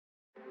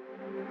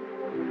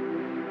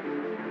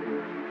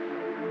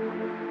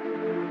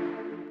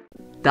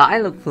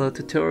Dialogflow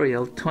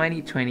Tutorial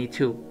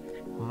 2022.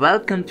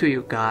 Welcome to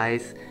you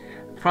guys.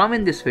 From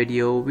in this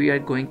video, we are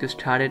going to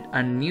start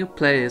a new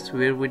playlist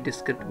where we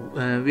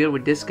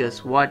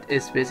discuss what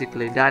is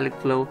basically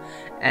Dialogflow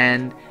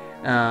and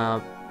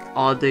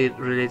all the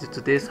related to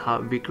this,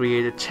 how we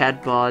create a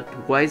chatbot,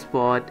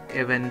 VoiceBot,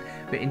 even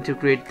we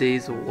integrate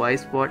these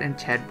VoiceBot and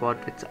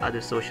chatbot with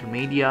other social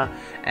media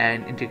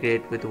and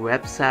integrate with the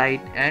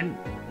website and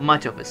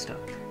much of it stuff.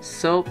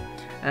 So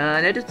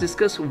let us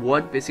discuss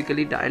what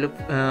basically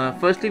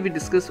firstly we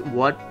discuss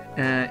what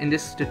in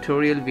this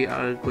tutorial we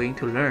are going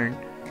to learn.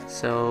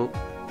 So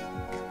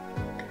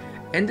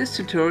in this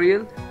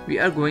tutorial we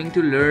are going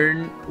to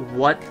learn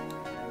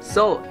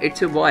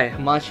it's your boy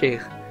Hamad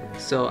Sheikh.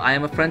 So I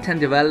am a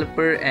front-end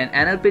developer and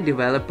NLP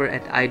developer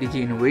at IDG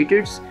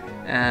Innovators.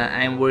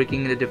 I am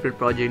working in a different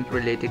project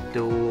related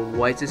to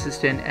voice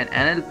assistant and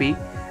NLP,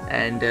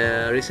 and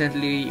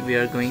recently we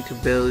are going to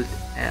build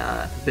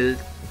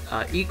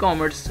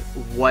e-commerce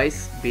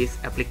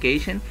voice-based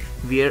application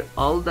where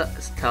all the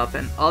stuff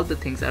and all the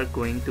things are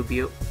going to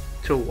be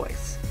through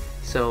voice.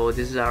 So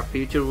this is our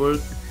future work.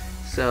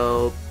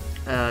 So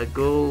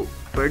go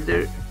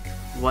further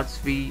what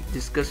we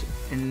discuss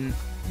in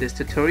this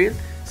tutorial.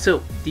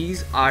 So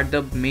these are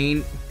the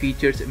main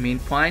features, main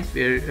points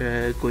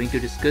we're going to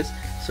discuss.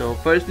 So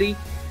firstly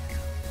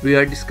we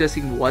are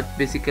discussing what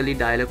basically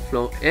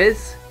Dialogflow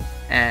is,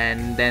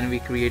 and then we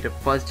create a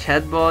first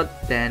chatbot,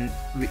 then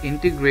we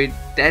integrate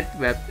that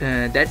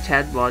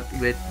chatbot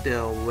with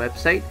the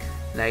website.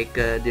 Like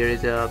there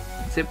is a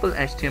simple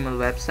HTML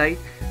website,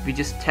 we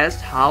just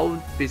test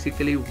how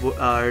basically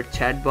our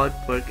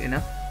chatbot work in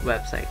a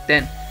website.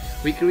 Then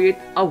we create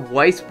a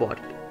VoiceBot,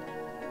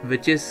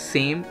 which is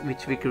same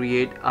which we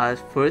create our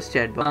first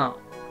chatbot.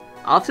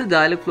 After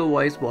Dialogflow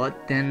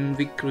VoiceBot, then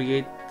we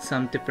create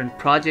some different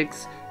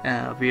projects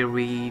where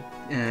we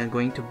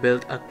going to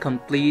build a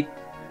complete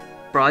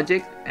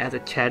project as a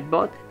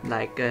chatbot.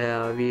 Like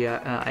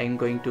I'm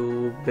going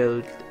to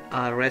build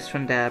a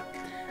restaurant app,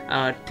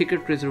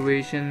 ticket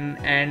reservation,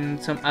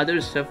 and some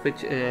other stuff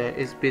which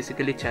is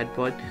basically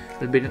chatbot.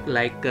 Will be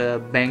like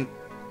bank,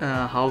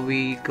 how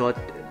we got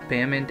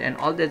payment and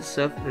all that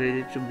stuff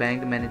related to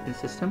bank management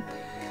system.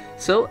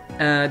 So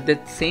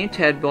that same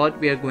chatbot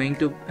we are going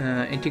to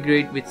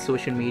integrate with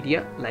social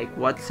media like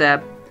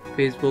WhatsApp,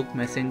 Facebook,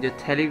 Messenger,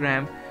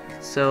 Telegram.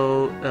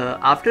 So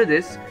after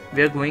this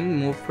we are going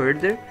to move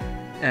further.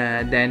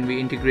 Then we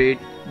integrate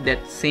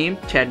that same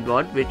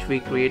chatbot which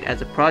we create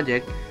as a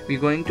project. We're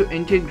going to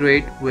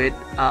integrate with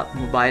a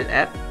mobile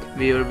app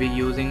where we're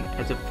using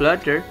as a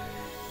Flutter.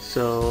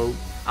 So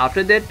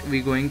after that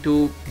we're going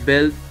to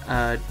build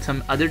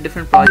some other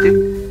different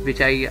project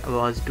which I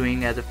was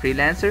doing as a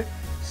freelancer.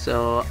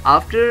 So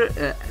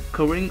after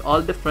covering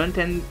all the front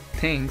end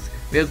things,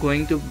 we are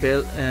going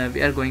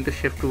to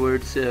shift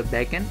towards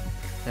backend,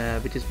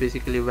 which is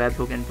basically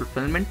webhook and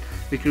fulfillment.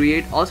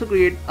 We also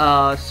create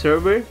a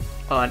server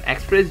on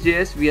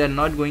Express.js. We are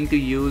not going to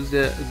use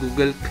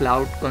Google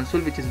Cloud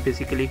Console, which is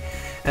basically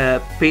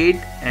paid,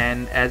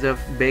 and as a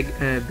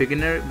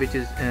beginner, which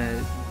is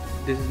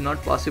this is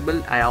not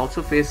possible. I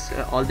also face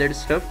all that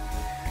stuff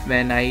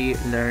when I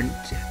learned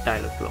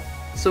Dialogflow.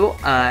 So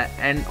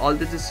and all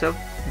this stuff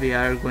we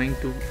are going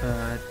to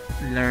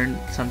learn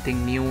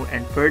something new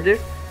and further.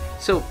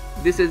 So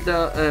this is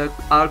the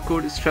our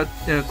course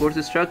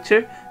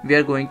structure we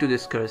are going to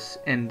discuss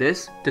in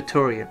this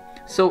tutorial.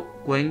 So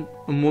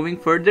moving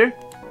further,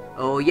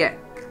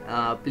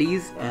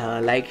 please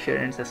like, share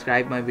and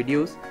subscribe my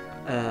videos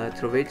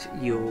through which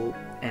you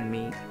and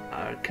me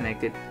are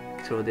connected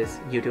through this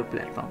YouTube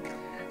platform.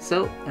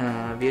 So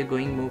we are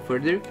going to move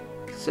further.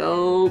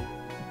 So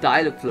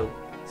Dialogflow.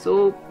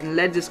 So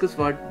let's discuss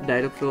what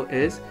Dialogflow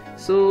is.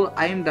 So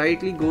I am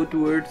directly go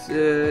towards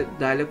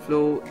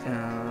Dialogflow,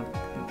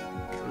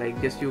 like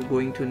just you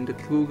going to into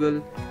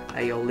Google.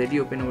 I already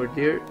open over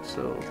there.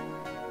 So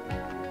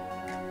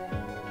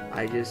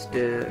I just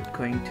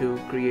going to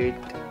create.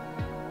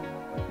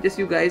 Just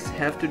you guys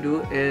have to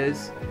do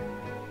is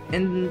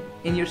in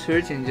your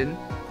search engine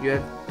you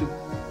have to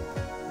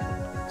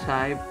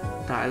type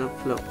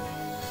Dialogflow.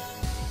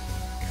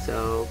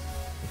 So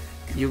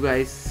you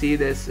guys see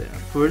this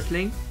first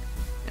link,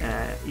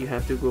 you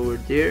have to go over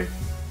there.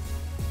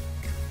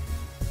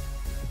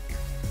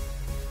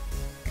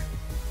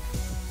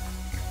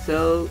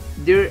 So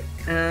there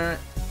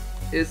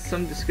is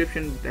some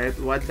description that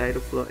what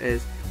Dialogflow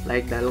is.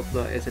 Like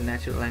Dialogflow is a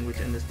natural language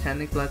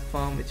understanding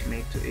platform which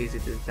makes it easy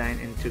to design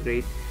and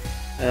integrate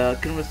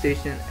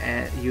conversation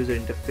and user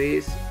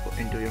interface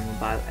into your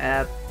mobile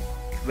app,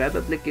 web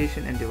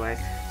application and device.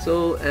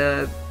 So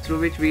through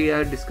which we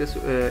are discussed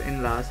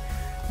in last.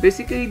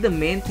 Basically the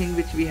main thing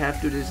which we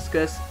have to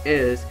discuss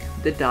is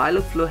the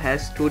Dialogflow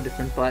has two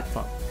different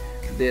platforms.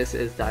 This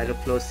is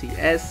Dialogflow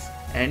CS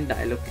and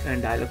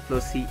Dialogflow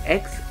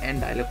CX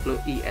and Dialogflow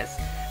ES.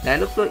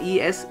 Dialogflow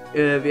ES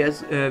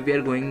we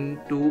are going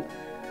to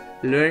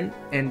learn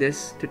in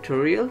this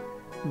tutorial.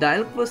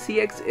 Dialogflow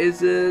CX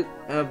is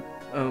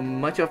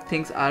much of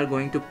things are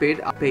going to paid,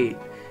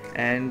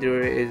 and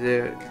there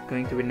is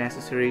going to be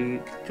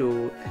necessary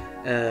to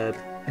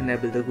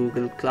enable the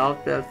Google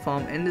Cloud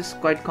platform, and it's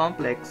quite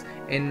complex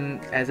in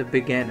as a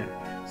beginner.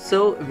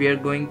 So we are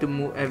going to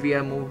move. We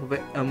are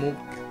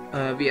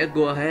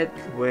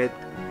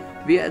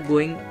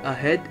going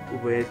ahead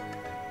with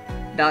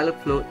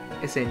Dialogflow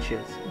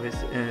Essentials, which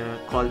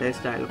called as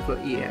Dialogflow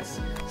ES.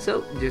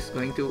 So just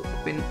going to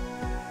open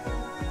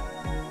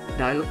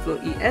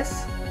Dialogflow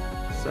ES.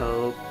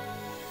 So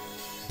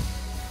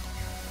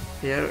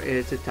here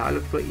is the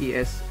Dialogflow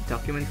ES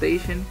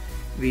documentation.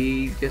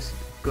 We just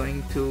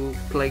going to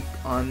click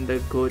on the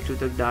go to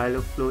the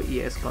Dialogflow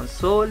ES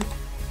console.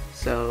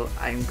 So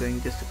I'm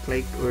going just to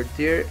click over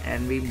there,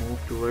 and we move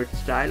towards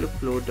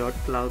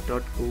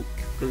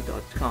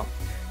dialogflow.cloud.google.com.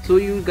 So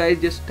you guys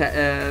just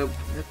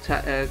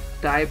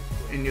type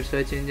in your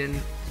search engine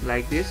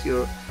like this,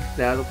 your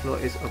Dialogflow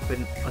is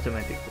open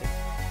automatically.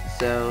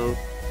 So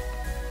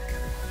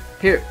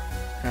here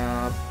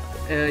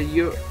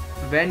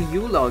when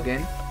you log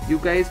in, you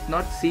guys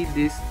not see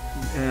this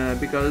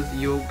because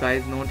you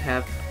guys don't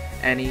have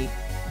any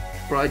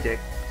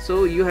project.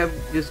 So you have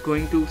just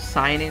going to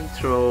sign in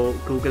through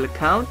Google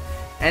account,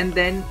 and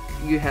then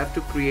you have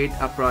to create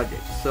a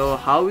project. So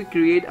how we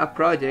create a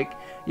project,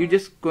 you're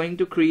just going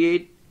to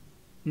create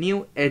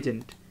new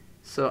agent.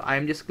 So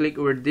I'm just click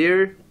over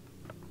there.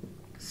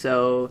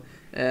 So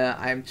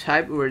I'm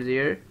type over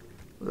there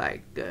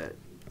like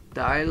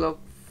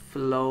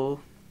Dialogflow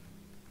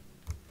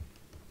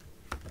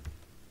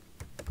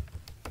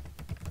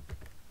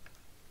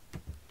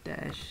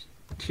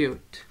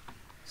 -tut.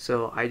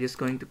 So I just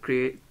going to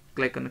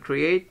click on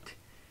create.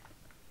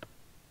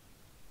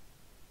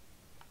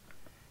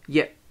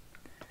 Yeah,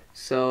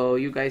 so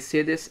you guys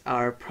see this,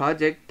 our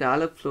project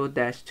Dialogflow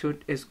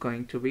 -tut is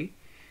going to be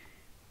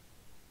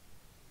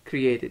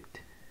created.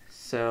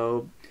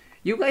 So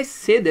you guys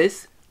see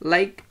this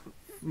like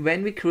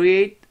when we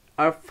create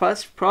our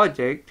first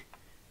project.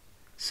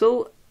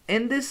 So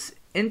in this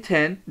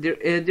intent,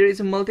 there is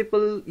a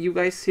multiple, you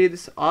guys see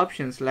this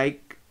options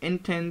like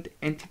intent,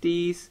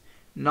 entities,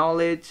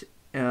 knowledge,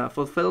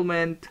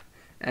 fulfillment,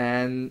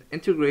 and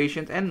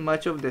integrations, and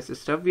much of this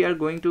stuff we are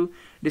going to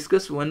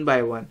discuss one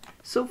by one.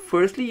 So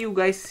firstly, you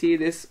guys see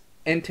this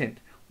intent.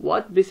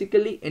 What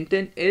basically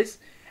intent is?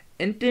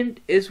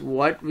 Intent is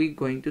what we're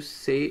going to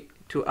say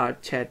to our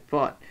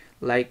chatbot,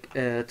 like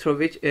through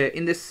which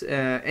in this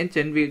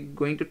intent we're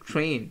going to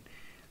train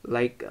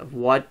like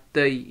what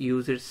the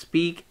user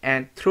speak,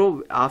 and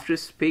through after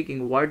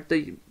speaking what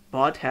the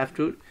bot have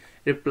to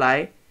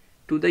reply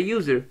to the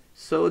user.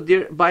 So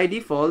there by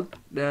default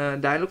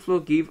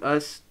Dialogflow give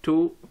us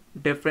two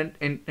different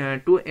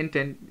two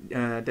intent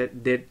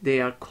that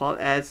they are called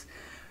as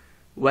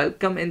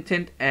welcome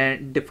intent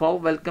and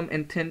default welcome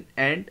intent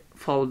and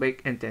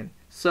fallback intent.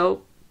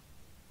 So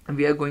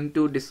we are going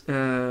to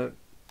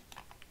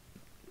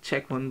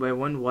check one by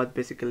one what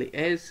basically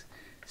is.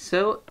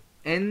 So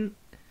in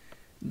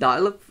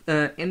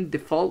in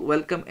default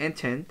welcome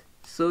intent,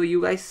 so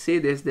you guys see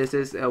this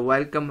is a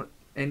welcome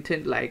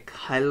intent like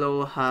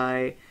hello,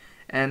 hi,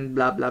 and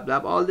blah blah blah.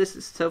 All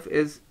this stuff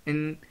is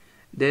in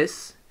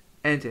this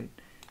intent.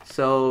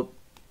 So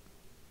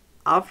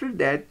after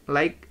that,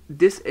 like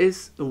this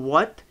is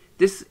what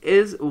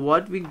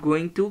we're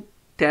going to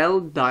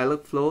tell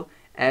Dialogflow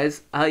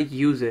as a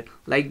user.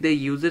 Like the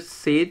user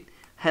said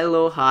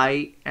hello,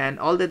 hi, and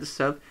all that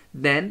stuff,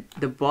 then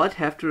the bot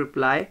have to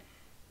reply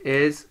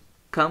is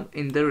come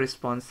in the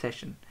response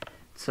session.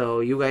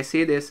 So you guys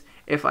see this,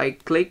 if I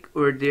click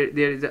or there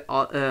is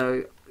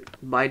a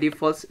by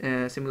default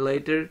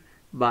simulator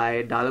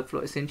by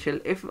Dialogflow Essential.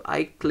 If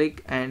I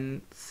click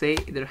and say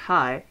either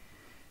hi,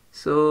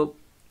 so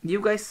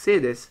you guys say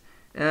this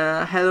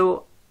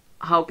hello,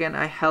 how can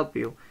I help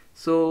you?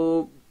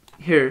 So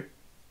here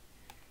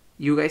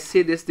you guys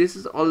see this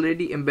is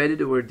already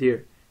embedded over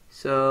there.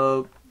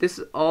 So this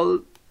is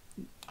all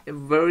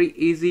very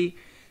easy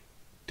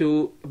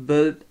to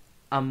build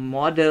a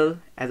model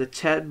as a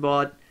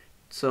chatbot.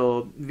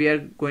 So we are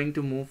going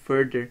to move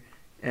further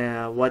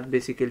what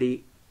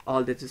basically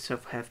all that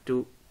stuff have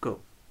to go.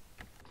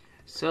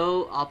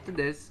 So after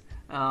this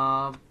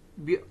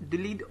we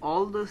delete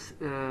all this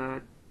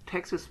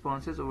text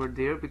responses over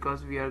there,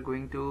 because we are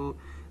going to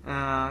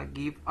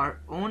give our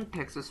own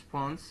text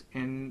response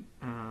in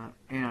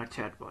our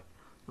chatbot.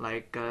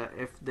 Like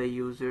if the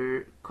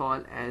user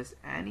call as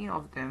any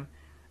of them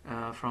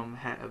from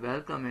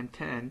welcome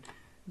intent,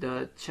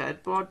 the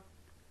chatbot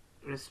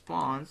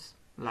response,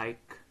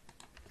 like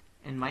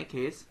in my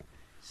case,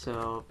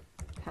 so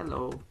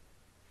hello,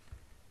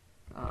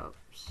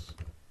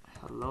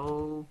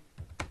 hello,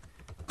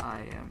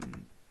 I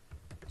am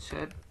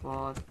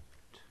chatbot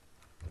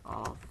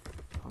of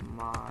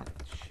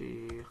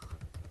Sheikh,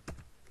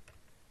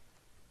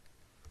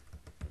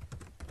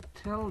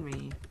 tell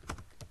me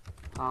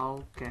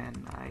how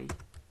can I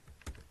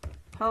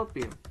help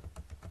you?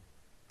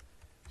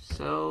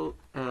 So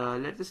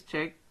let us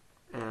check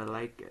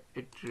like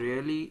it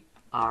really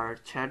our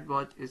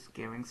chatbot is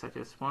giving such a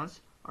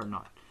response or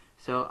not.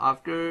 So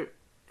after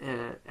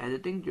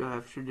editing, you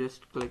have to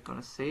just click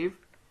on save.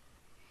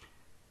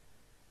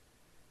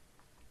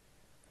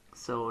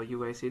 So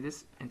you guys see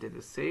this, enter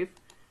the save.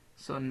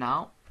 So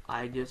now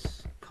I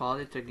just call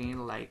it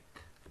again like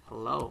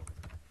hello.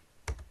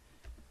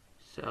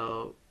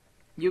 So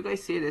you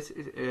guys see this,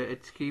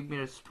 it's give me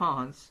a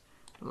response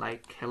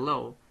like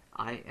hello,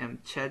 I am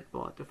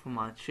Chatbot of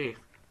Hamad Sheikh,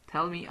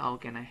 tell me how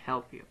can I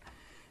help you.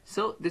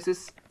 So this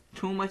is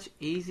too much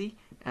easy.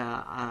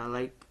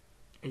 Like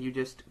you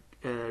just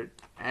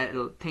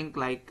think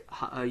like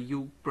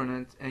you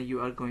pronounce,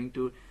 you are going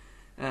to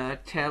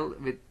tell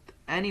with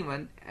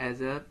anyone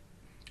as a.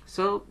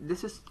 So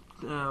this is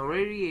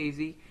very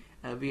easy.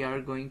 We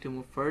are going to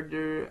move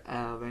further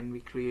when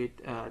we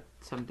create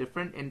some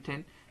different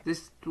intent.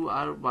 This two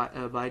are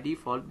by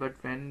default, but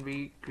when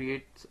we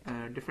create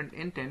different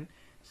intent,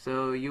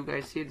 so you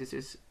guys see this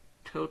is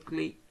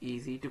totally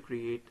easy to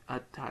create a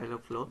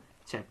Dialogflow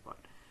chatbot.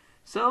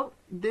 So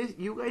this,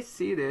 you guys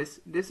see this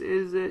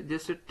is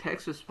just a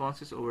text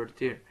responses over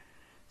there.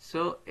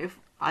 So if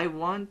I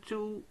want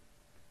to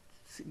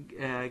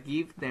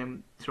give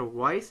them through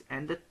voice,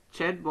 and the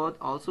chatbot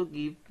also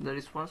give the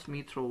response to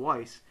me through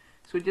voice,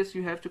 so just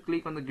you have to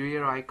click on the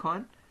gear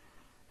icon.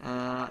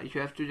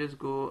 You have to just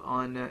go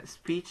on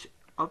speech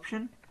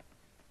option,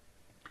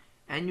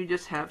 and you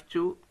just have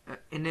to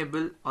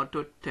enable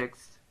auto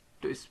text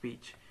to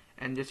speech,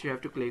 and just you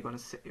have to click on a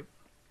save.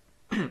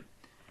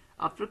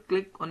 After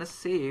click on a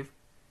save,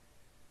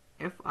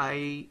 if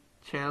I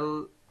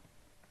tell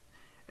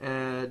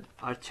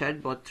our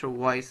chatbot through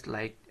voice,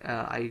 like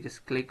I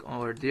just click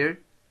over there,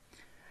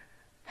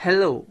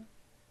 hello.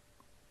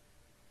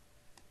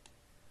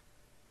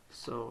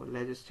 So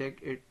let's just check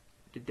it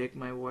detect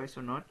my voice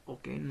or not.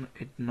 Okay,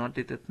 it not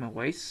detect my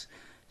voice,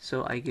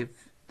 so I give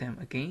them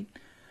again,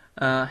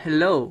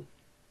 hello.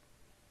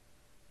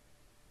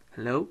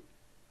 Hello.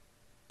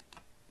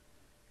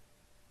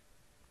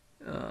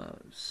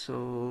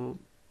 So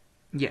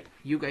yeah,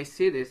 you guys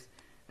see this,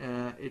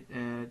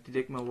 it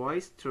detect my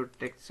voice through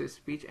text to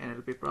speech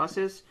NLP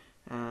process.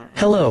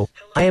 Hello,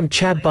 I am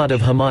Chatbot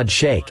of Hamad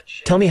Sheikh.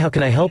 Tell me how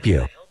can I help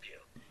you?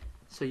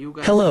 So you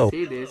guys Hello.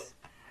 see this,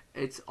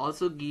 it's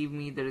also give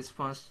me the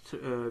response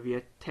to,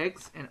 via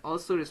text, and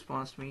also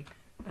responds me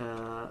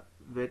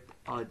with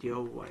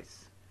audio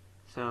voice.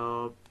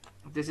 So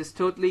this is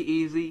totally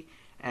easy,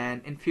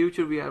 and in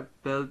future we are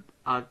build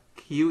a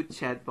huge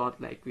chatbot,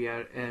 like we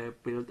are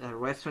build a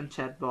restaurant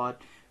chatbot,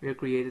 we have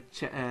created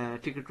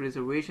ticket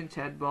reservation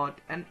chatbot,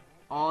 and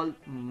all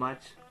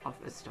much of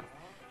stuff.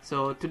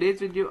 So today's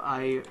video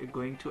I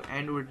going to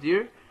end over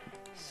there.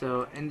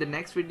 So in the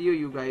next video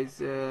you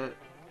guys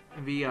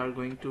we are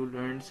going to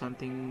learn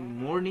something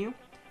more new,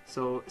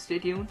 so stay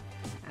tuned,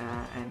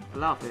 and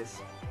Allah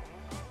Hafiz.